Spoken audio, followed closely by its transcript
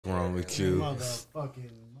wrong with you? Motherfucker.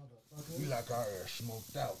 We like our air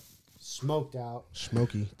smoked out. Smoked out.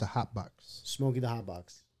 Smoky, the hot box. Smokey the hot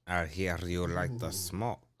box. I hear you like the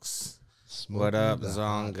smokes. Smokey What up, the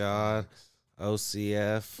Zong hot God?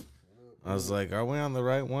 OCF. I was like, are we on the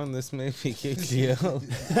right one? This may be KGL.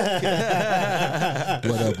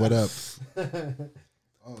 What up?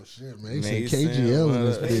 Oh shit, man. He said Mason, KGL in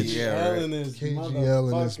this what up? bitch. Yeah, right. in this KGL in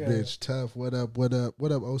this motherfucker. bitch. Tough. What up,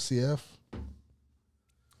 OCF?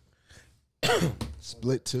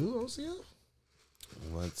 Split 2, OCF?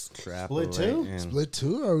 Let's trap Split two? Split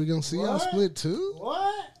 2? Are we gonna see y'all What? split 2?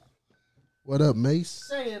 What? What up, Mace?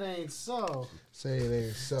 Say it ain't so. Say it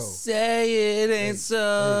ain't so. Say it ain't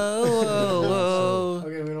so.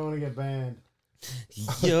 Okay, we don't want to get banned.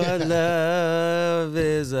 Your love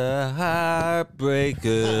is a heartbreaker.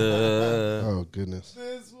 Oh goodness.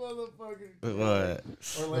 This motherfucker. What?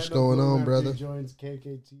 What's going on, brother? Joins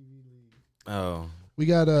KKTV League. Oh. We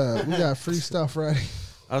got Freestyle Friday.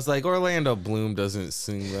 I was like, Orlando Bloom doesn't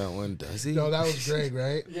sing that one, does he? No, that was Greg,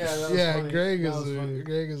 right? Yeah, that was funny. Greg That was funny.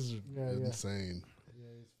 is Yeah. insane. Yeah,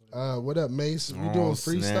 he's funny. What up, Mace? We Oh, doing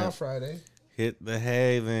Freestyle snap. Friday. Hit the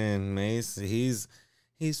haven, Mace. He's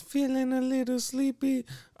feeling a little sleepy.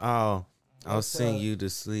 Oh, I'll sing you to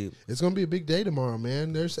sleep. It's gonna be a big day tomorrow,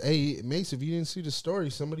 man. There's Mace. If you didn't see the story,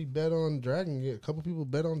 somebody bet on Dragon Gate. A couple people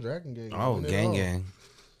bet on Dragon Gate. Oh, Win it gang all. gang.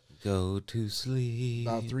 Go to sleep.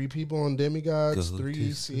 About 3 people on Demigods, Go 3 to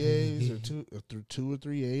ECAs, or sleep. 2 or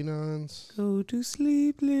 3 Anons. Go to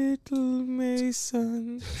sleep, little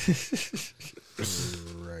Mason.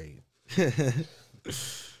 Right.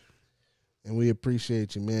 And we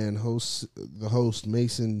appreciate you, man. The host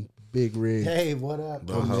Mason Big Rig. Hey, what up?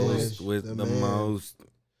 The man. host with The the man. most.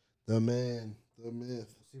 The man. The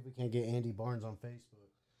myth. See if we can't get Andy Barnes on Facebook.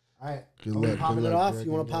 All right. Good Are we luck, popping good it luck, off? Greg,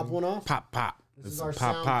 You want to gang. pop one off? Pop, pop. This It's is a our pop,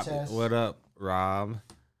 sound pop. test. What up, Rob?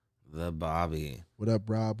 The Bobby. What up,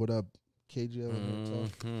 Rob? What up, KGL?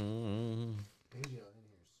 Mhm.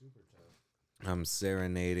 Super tough. I'm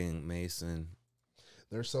serenading Mason.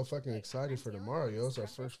 They're so fucking excited for tomorrow, yo. It's our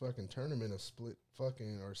first fucking tournament of split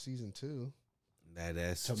fucking or season 2.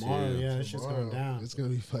 That's Tomorrow, too. yeah, that shit's going Tomorrow. down. It's gonna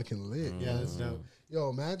be fucking lit. Yeah, that's dope. Yo,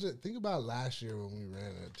 imagine. Think about last year when we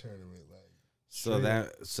ran that tournament. Like, So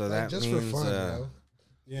that like, just means for fun, yo.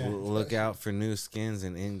 Yeah. look out for new skins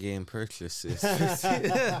and in-game purchases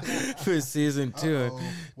for season 2. Uh-oh. What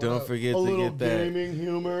Don't up? forget A to little get that, gaming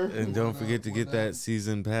humor. and don't forget to get that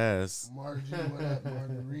season pass. Margie, what up,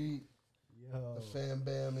 Marguerite? Yo. The fam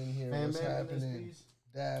bam in here. Fam What's bam in this happening? piece?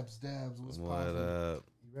 Dabs, what's What poppin'? up,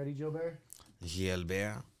 You ready, Joe Bear?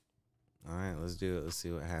 Gilbert? All right, let's do it. Let's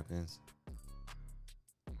see what happens.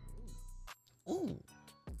 Ooh.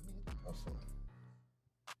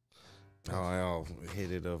 Oh, I'll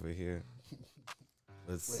hit it over here.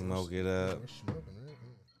 Let's smoke it up. We're smoking,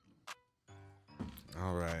 right?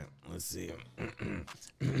 All right, let's see.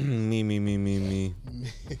 me. Me.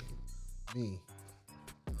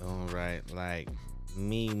 All right, like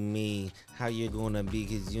me. How you gonna be?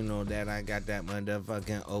 Cause you know that I got that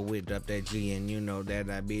motherfucking O with up that G, and you know that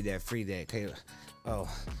I be that free that K. Oh,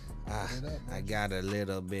 I got a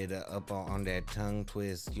little bit of up on that tongue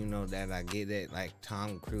twist. You know that I get it like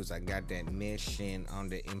Tom Cruise. I got that mission on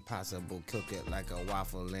the impossible. Cook it like a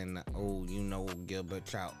waffle in the you know Gilbert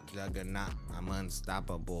Trout juggernaut. I'm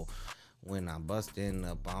unstoppable when I'm busting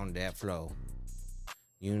up on that flow.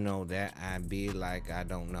 You know that I be like I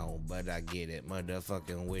don't know, but I get it,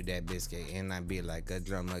 motherfucking with that biscuit, and I be like a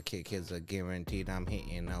drummer kick is a guaranteed I'm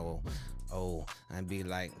hitting. Oh, I be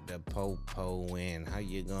like the po-po win. How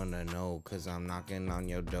you gonna know? Cause I'm knocking on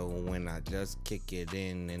your door when I just kick it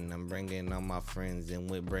in, and I'm bringing all my friends, and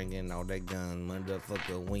we're bringing all that gun,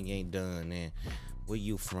 motherfucker. We ain't done, and where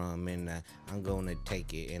you from? And I'm gonna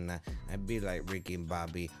take it, and I be like Ricky and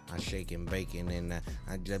Bobby. I'm shaking bacon, and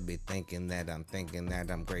I just be thinking that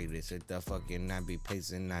I'm greatest. At the fucking I be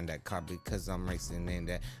pacing on that car because I'm racing in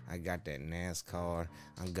that. I got that NASCAR.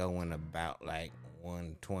 I'm going about like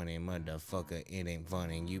 120, motherfucker, it ain't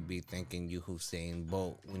funny. You be thinking you Hussein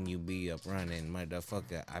Bolt when you be up running,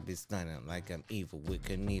 motherfucker. I be stunning like I'm evil with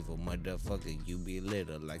Knievel, motherfucker. You be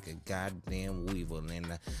little like a goddamn weevil,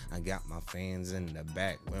 and I got my fans in the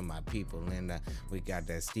back with my people, and we got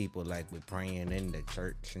that steeple like we praying in the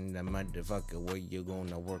church, and the motherfucker where you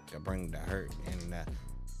gonna work to bring the hurt, and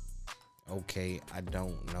Okay, I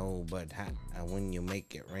don't know, but when you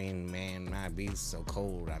make it rain, man, I be so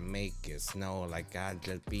cold. I make it snow like I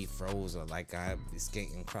just be frozen, like I be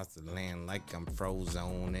skating across the land like I'm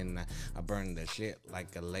frozen, and I burn the shit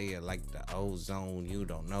like a layer, like the ozone. You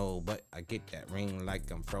don't know, but I get that ring like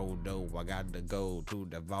I'm Frodo. I got to go to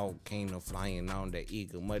the volcano, flying on the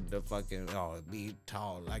eagle, motherfucking, oh, be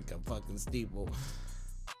tall like a fucking steeple.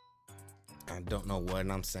 I don't know what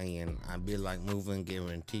I'm saying. I be like moving,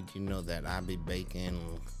 guaranteed. You know that I be baking.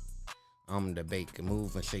 I'm the baker,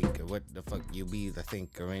 moving shaker. What the fuck you be the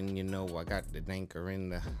thinker? And you know I got the anchor in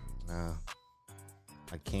the.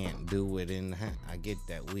 I can't do it in the I get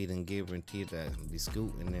that weed and guaranteed I be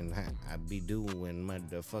scooting and I be doing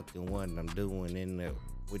motherfucking what I'm doing in the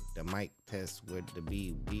with the mic test with the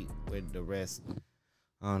beat with the rest.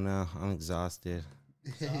 Oh no, I'm exhausted.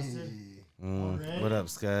 Exhausted? What up,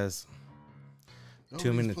 Scuzz?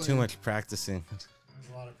 2 minutes, too much practicing. There's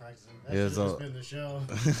a lot of practicing. It was That should have been the show.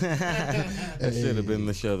 That should have been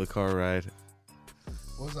the show, the car ride.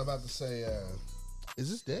 What was I about to say? Is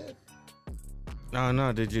this dead?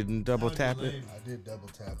 No, did you double tap it? I did double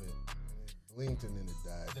tap it. It blinked and then it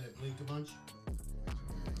died. Did it blink a bunch?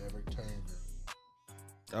 It never turned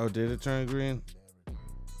green. Oh, did it turn green?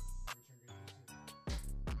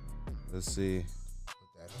 Let's see.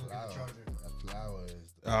 But that flower is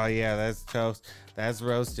Oh yeah, that's toast. That's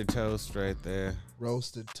roasted toast right there.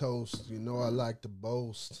 roasted toast. You know I like to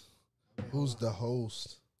boast. Who's the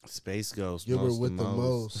host? Space Ghost. Gilbert with the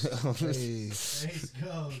most. Hey, Space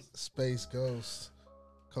Ghost. Space Ghost.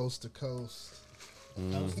 Coast to coast.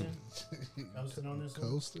 Coasting? Coasting on this one?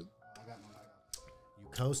 Coasted? I got my You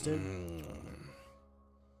coasted?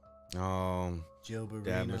 Gilbert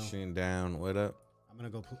Dab machine down. What up? I'm gonna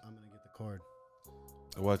get the cord.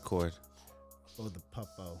 What cord? Oh, the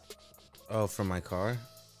puppo. Oh, from my car?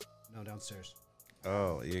 No, downstairs.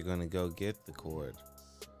 Oh, you're gonna go get the cord.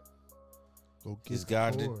 Go get He's the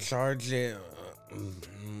got cord. to charge it,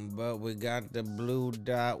 but we got the blue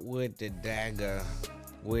dot with the dagger,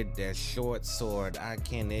 with the short sword. I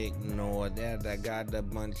can't ignore that. I got a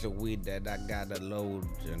bunch of weed that I gotta load,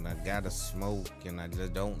 and I gotta smoke, and I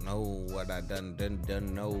just don't know what I done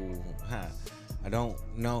know. I don't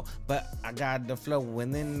know, but I got the flow,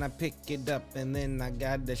 and then I pick it up, and then I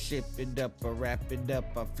gotta ship it up, or wrap it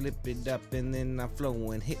up, I flip it up, and then I flow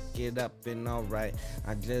and hit it up, and alright,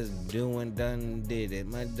 I just done did it,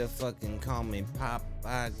 motherfucking call me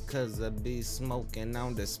Popeye, cause I be smoking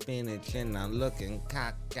on the spinach, and I'm looking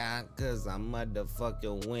cockeyed, cause I'm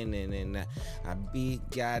motherfucking winning, and I be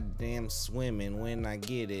goddamn swimming when I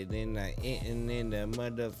get it, and I eating in the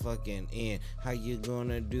motherfucking end. How you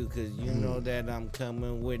gonna do, cause you know that I'm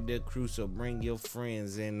coming with the crew, so bring your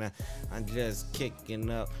friends, and I'm just kicking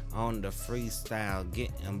up on the freestyle,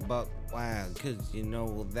 getting buck wild, cause you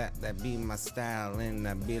know that be my style, and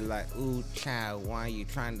I be like, ooh child, why you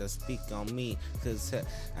trying to speak on me, cause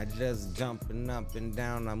I just jumping up and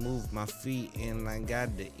down, I move my feet, and I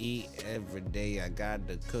got to eat every day, I got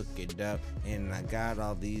to cook it up, and I got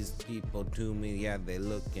all these people to me, yeah, they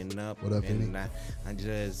looking up, What up, and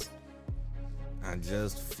I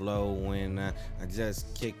just flow when I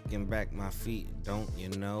just kicking back my feet, don't you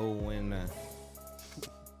know when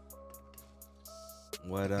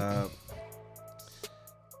what up?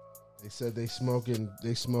 They said they smoking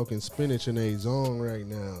spinach in a zone right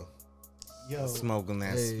now. Yo, Smoking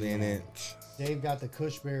that Hey. spinach. Dave got the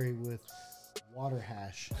Kushberry with water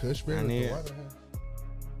hash. Kushberry I with need- the water hat.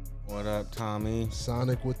 What up, Tommy?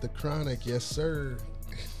 Sonic with the chronic, yes sir.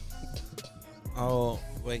 Oh,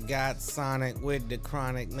 we got Sonic with the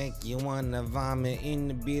chronic, make you wanna vomit. In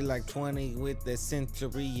the be like 20 with the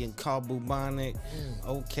century and call bubonic.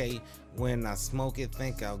 Okay, when I smoke it,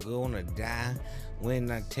 think I'm gonna die.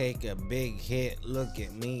 When I take a big hit, look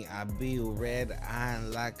at me, I be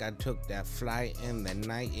red-eyed like I took that flight in the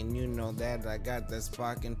night. And you know that I got the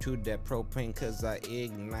spark into that propane, cause I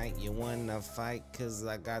ignite. You wanna fight, cause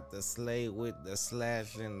I got the sleigh with the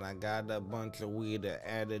slash, and I got a bunch of weed to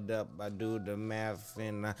add it up. I do the math,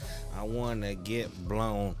 and I wanna get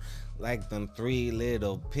blown like them 3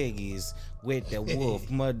 little piggies with the wolf.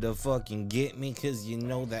 Motherfucking get me, cause you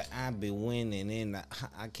know that I be winning, and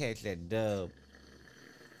I catch that dub.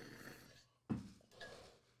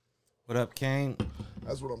 What up, Kane?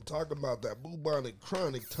 That's what I'm talking about. That bubonic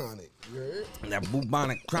chronic tonic. You heard? That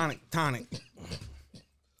bubonic chronic tonic.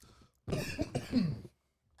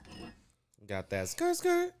 Got that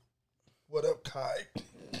skirt. What up, Kai?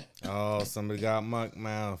 Oh, somebody got muck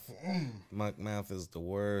mouth. Muck mouth is the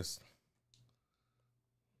worst.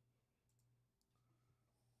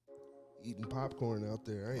 Eating popcorn out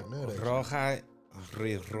there. I ain't mad at you. Roja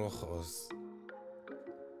rojos.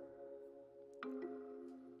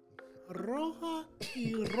 Roja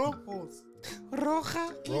y rojos.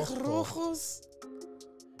 Roja y Rojo. rojos.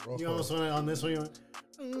 You almost went on this one.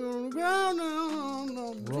 You went,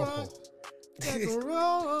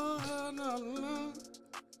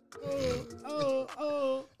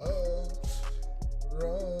 Rojo.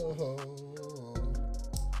 Rojo.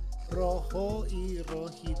 Rojo y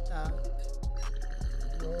rojita.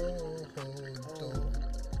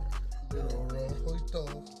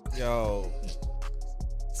 Rojito. Yo.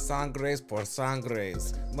 Sangres por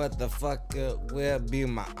sangres. Motherfucker will be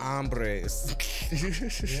my hombres.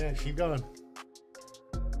 Yeah, keep going.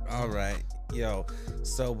 All right, yo.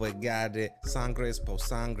 So we got it. Sangres por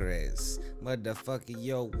sangres. Motherfucker,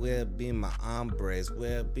 yo, will be my hombres.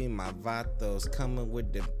 Will be my vatos. Coming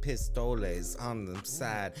with the pistoles on the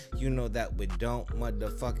side. You know that we don't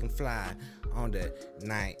motherfucking fly. On the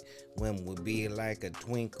night when we be like a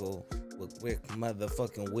twinkle. We'll quick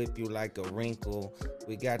motherfucking whip you like a wrinkle.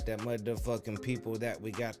 We got that motherfucking people that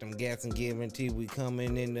we got them gas and guarantee. We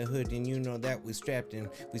coming in the hood and you know that we strapped in.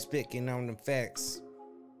 We speaking on them facts.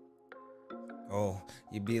 Oh,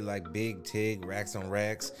 you be like Big Tig, racks on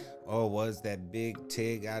racks. Oh, was that Big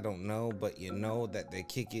Tig? I don't know, but you know that they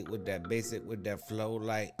kick it with that basic, with that flow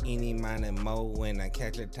like any mine and mo. When I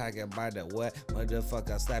catch a tiger by the what?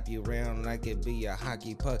 Motherfucker, slap you around like it be a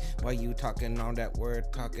hockey puck. Why you talking all that word,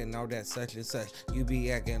 talking all that such and such? You be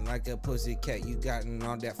acting like a pussy cat, you gotten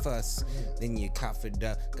all that fuss. Then you cough it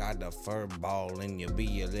up, got a fur ball, and you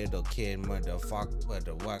be a little kid, motherfucker, with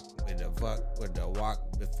the walk, with the fuck, with the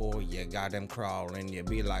walk before you got him crawl. And you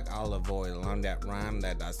be like olive oil on that rhyme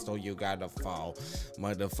that I stole, you gotta fall.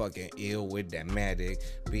 Motherfucking ill with that matic.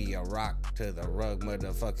 Be a rock to the rug,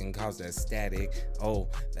 motherfucking cause that static. Oh,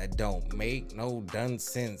 that don't make no done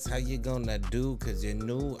sense. How you gonna do? Cause you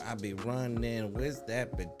knew I be running with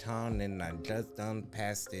that baton and I just done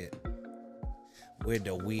passed it. With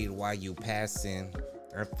the weed while you passing.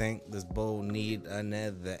 I think this bowl need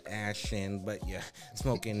another action, but you're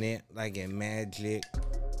smoking it like a magic.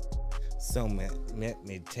 So let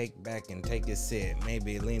me take back and take a sip.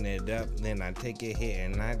 Maybe lean it up, then I take a hit.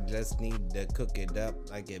 And I just need to cook it up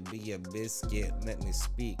like it be a biscuit. Let me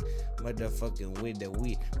speak, motherfucking with the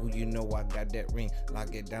weed. Who you know I got that ring.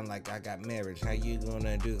 Lock it down like I got marriage. How you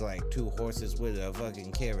gonna do like two horses with a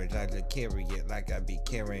fucking carriage? I just carry it like I be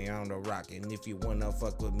carrying on the rock. And if you wanna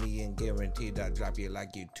fuck with me and guaranteed I'll drop you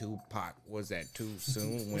like you Tupac. Was that too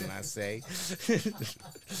soon when I say?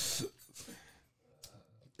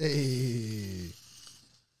 Hey,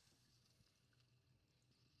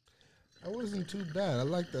 that wasn't too bad. I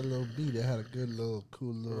like that little beat. It had a good little,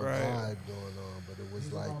 cool little vibe going on, but it was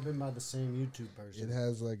These like have all been by the same YouTube person. it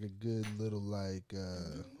has like a good little like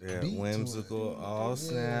Yeah, beat to whimsical. it. All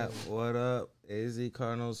snap. What up, AZ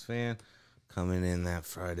Cardinals fan? Coming in that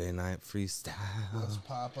Friday night freestyle. What's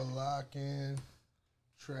Papa locking?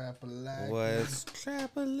 Trap-a-lacking. What's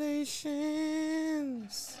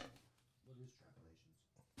trapolations?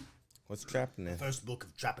 What's trapping in? First book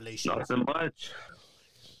of Trapolations. Nothing much.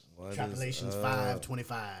 What Trapolations is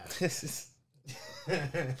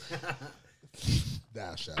 5:25.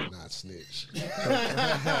 Thou shalt not snitch.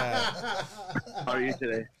 How are you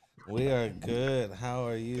today? We are good. How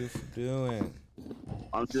are you doing?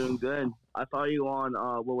 I'm doing good. I saw you on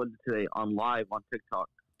what was it today? On live on TikTok.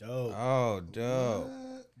 Dope. Oh, dope.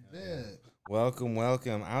 Yeah. Welcome. I was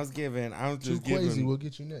Too just crazy. giving We'll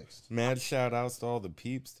get you next. mad shout outs to all the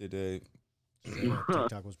peeps today. Yeah,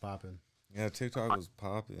 TikTok was popping. Yeah, TikTok was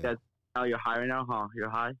popping. Yeah. Now you're high right now, huh? You're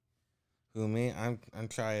high. Who me? I'm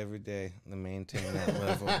try every day to maintain that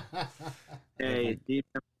level. Hey,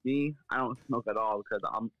 me, I don't smoke at all because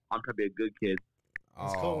I'm trying to be a good kid.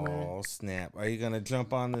 That's cool, man. Oh, snap. Are you going to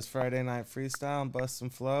jump on this Friday night freestyle and bust some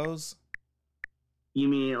flows? You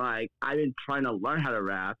mean like I've been trying to learn how to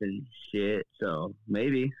rap and shit, so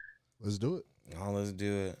maybe. Let's do it. Oh, let's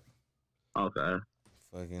do it. Okay.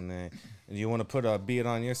 Fucking A. Do you want to put a beat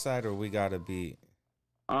on your side or we got a beat?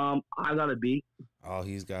 I got a beat. Oh,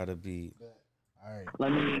 he's got a beat. All right.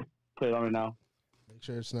 Let me put it on right now. Make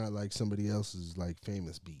sure it's not like somebody else's like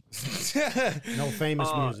famous beat. No famous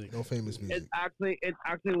music. No famous music. It's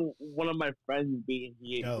actually one of my friends' beat.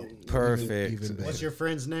 Dope. Perfect. Even better. What's your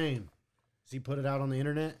friend's name? Does he put it out on the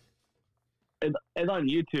internet? It's on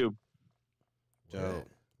YouTube. Dope.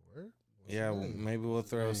 Word? What's Yeah, his well, name? maybe we'll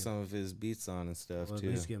throw name? some of his beats on and stuff Well, at too.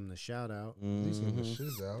 least give him the shout out. At least when the Mhm.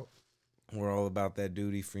 shit's out. We're all about that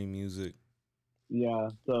duty free music. Yeah.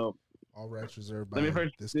 So All rights reserved by let me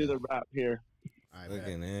first this do guy. the rap here. I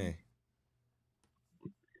Fucking A.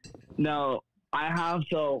 No, I have.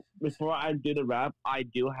 So before I do the rap, I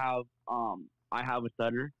do have I have a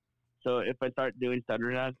stutter. So if I start doing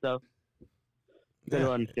stuttering and stuff, you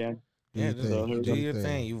don't understand. Yeah, Do just your thing. do your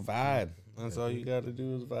thing. You vibe. That's all you got to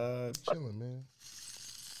do is vibe. Chilling, man.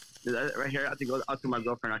 Right here, I have to go out to my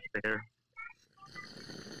girlfriend. I sit here.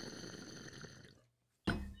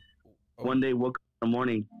 Oh. One day, woke up in the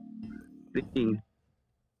morning thinking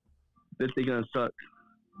this thing gonna suck.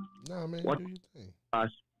 Nah, man, What? do your thing.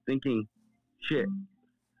 Thinking, shit,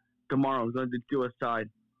 tomorrow I'm gonna do suicide.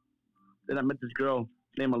 Then I met this girl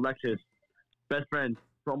named Alexis, best friend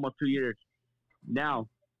for almost 2 years. Now,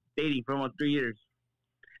 dating for almost 3 years.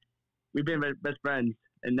 We've been best friends,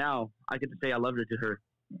 and now I get to say I love her to her.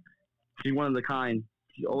 She's one of the kind.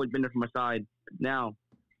 She's always been there for my side. Now,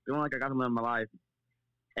 feeling like I got someone in my life.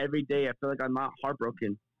 Every day I feel like I'm not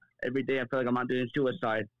heartbroken. Every day I feel like I'm not doing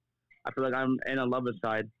suicide. I feel like I'm in a lover's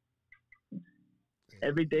side.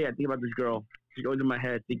 Every day I think about this girl. She's always in my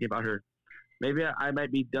head thinking about her. Maybe I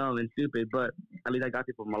might be dumb and stupid, but at least I got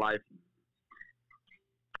people in my life.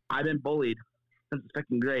 I've been bullied since the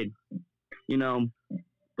second grade. You know,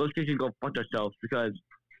 those kids can go fuck themselves because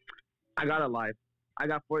I got a life. I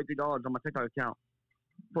got $43 on my TikTok account.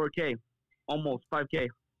 4K, almost 5K.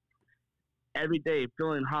 Every day,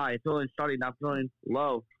 feeling high, feeling starting, not feeling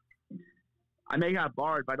low. I may have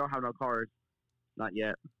bars, but I don't have no cars. Not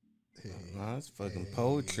yet. Nah, that's fucking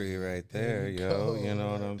poetry right there, you yo. go. You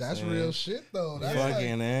know what I'm That's saying? real shit, though. That's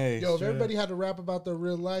Fucking like, A. yo, if everybody had to rap about their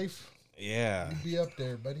real life, Yeah. you'd be up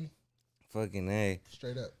there, buddy. Fucking A.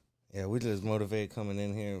 Straight up. Yeah, we just motivate coming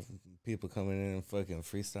in here, people coming in and fucking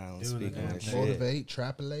freestyling, Doing speaking it, that shit. Motivate,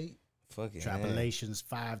 trapolate. Fucking A. Trapolations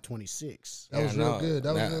 526. That was Yeah, real no, good.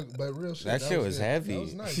 That was that- good, but real shit. that shit was good. heavy. That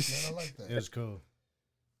was nice, man. I like It that. was cool.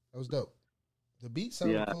 That was dope. The beat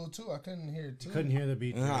sounded Yeah. cool too. I couldn't hear it too. You couldn't hear the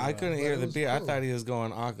beat. No, I couldn't but hear it the was beat. I cool. thought he was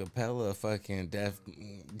going acapella, fucking Def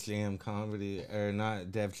Jam comedy, or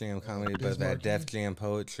not Def Jam comedy, but that Bismarcky? Def Jam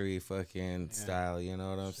poetry fucking style. You know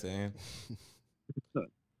what I'm saying?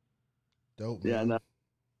 Dope, Yeah, man. no.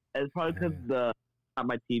 It's probably because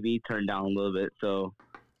my TV turned down a little bit. So,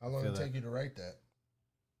 How long Feel did it that. take you to write that?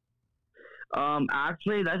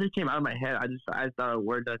 actually, that just came out of my head. I thought a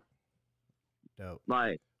word that Dope.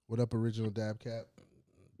 like, What up, original dab cap?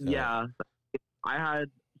 yeah. I had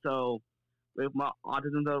with my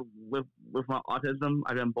autism though, with my autism,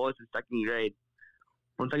 I've been bullied since second grade.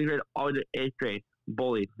 From second grade all the way to 8th grade,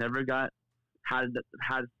 bullied. Never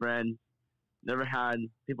had friends. Never had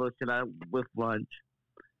people to sit out with lunch.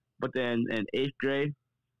 But then in 8th grade,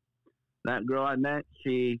 that girl I met,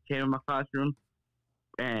 she came in my classroom,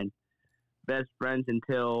 and best friends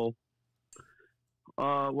until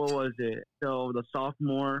what was it? Till the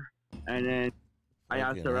sophomore, and then I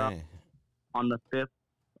asked Fucking her out A. on the 5th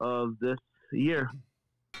of this year.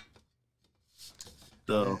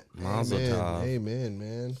 So Mazel tov. Amen,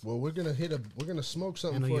 man. Well, we're gonna smoke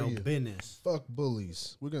something Handle for your you. business. Fuck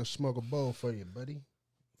bullies. We're gonna smoke a bowl for you, buddy.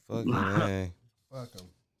 Fucking A. Fuck them.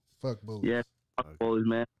 Fuck bullies. yeah, fuck bullies,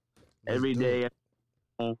 man. Let's Every do day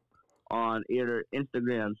it. on either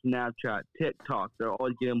Instagram, Snapchat, TikTok, they're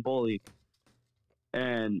always getting bullied.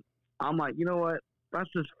 And I'm like, you know what? That's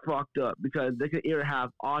just fucked up because they could either have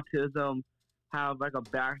autism, have like a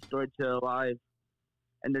backstory to their life,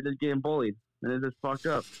 and they're just getting bullied. And it's just fucked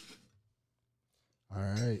up. All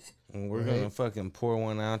right. And we're Right. gonna fucking pour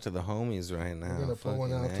one out to the homies right now. We're gonna pour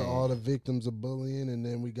one out Fucking to A. all the victims of bullying, and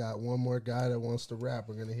then we got one more guy that wants to rap.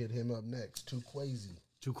 We're gonna hit him up next. Too Quazy.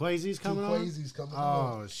 Two Quasies Two coming on? Quazy's coming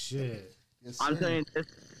on. Oh, shit. Yes, I'm sir. saying this.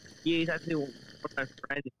 He's actually one of my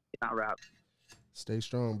friends. He cannot rap. Stay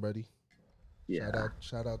strong, buddy. Yeah.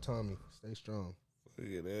 Shout out Tommy. Stay strong. Look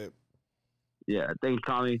at that. Yeah. Thanks,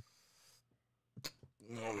 Tommy.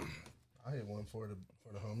 I hit one for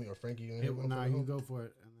the homie. Or Frankie, you gonna Hey, hit one nah, for the you homie? go for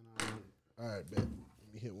it. And then All right, bet.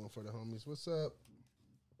 Let me hit one for the homies. What's up?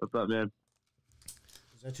 What's up, man?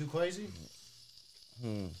 is that too crazy?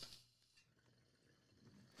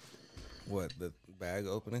 What, the bag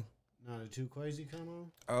opening? No, the too crazy come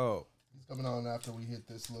on? Oh, He's coming on after we hit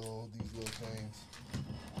these little things.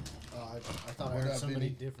 Oh, I thought I What heard up, somebody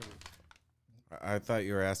Vinny? different. I thought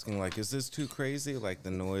you were asking, like, is this too crazy? Like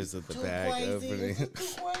the noise of the bag opening. Is it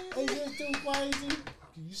too crazy?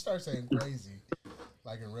 You start saying crazy,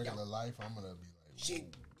 like in regular life, I'm gonna be like, Shit,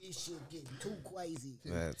 this shit getting too crazy.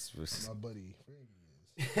 That's my buddy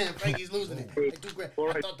Frankie is. Frankie's losing it. Like, too crazy.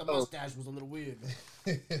 I thought the mustache was a little weird.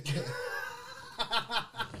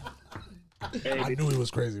 I knew he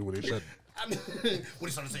was crazy when he shut. When he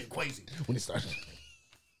started saying crazy. When he started.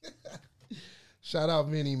 Shout out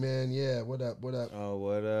Vinny, man. Yeah, what up? What up? Oh,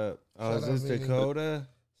 what up? Oh, Shout out, is this Vinny. Dakota?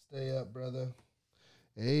 Stay up, brother.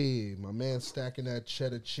 Hey, my man stacking that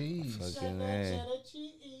cheddar cheese. Fucking A.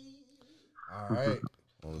 All right.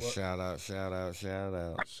 Oh, shout out. Shout out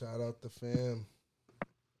the fam.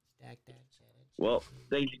 Well,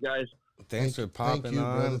 thank you guys. Thanks for popping you,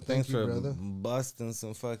 on. brother. Thanks Thank you, for brother. busting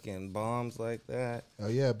some fucking bombs like that. Oh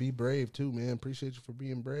yeah, be brave too, man. Appreciate you for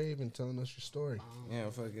being brave and telling us your story. Yeah,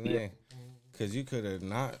 fucking A. Because you could have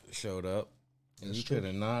not showed up. And That's you true. could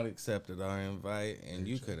have not accepted our invite. And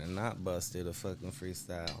you could have not busted a fucking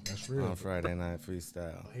freestyle. That's real. On Friday Night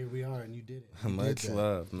Freestyle. Here we are, and you did it. Much that.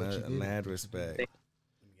 love. But you did Mad respect.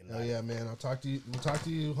 Oh yeah, man. I'll talk to you. We'll talk to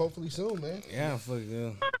you hopefully soon, man. Yeah,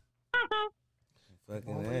 fucking.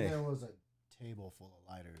 Fucking Only A. there was a table full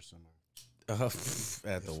of lighters somewhere.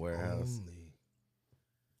 At the warehouse.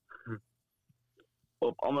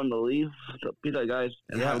 Well, I'm gonna leave. So peace out, guys,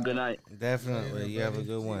 and Yeah. have a good night. Definitely. You have a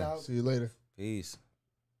good one. See you later. Peace.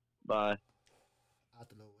 Bye.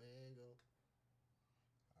 Hasta luego.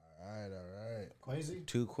 All right. Crazy?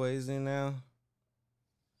 Too crazy now?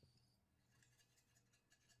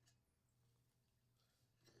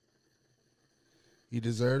 He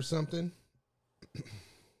deserves something.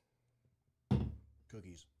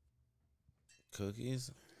 Cookies.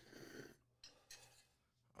 Cookies?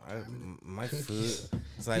 My food.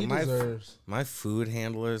 It's like He my deserves. my food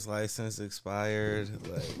handler's license expired.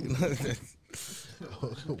 Like,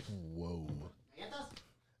 Whoa.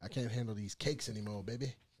 I can't handle these cakes anymore,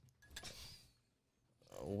 baby.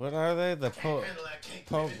 what are they? The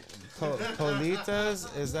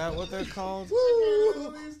politas? Is that what they're called?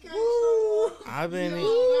 I've been.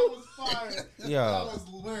 Yo,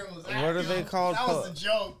 what are they called? That was a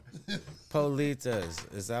joke.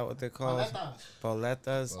 Politas. Is that what they're called?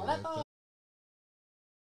 Poletas.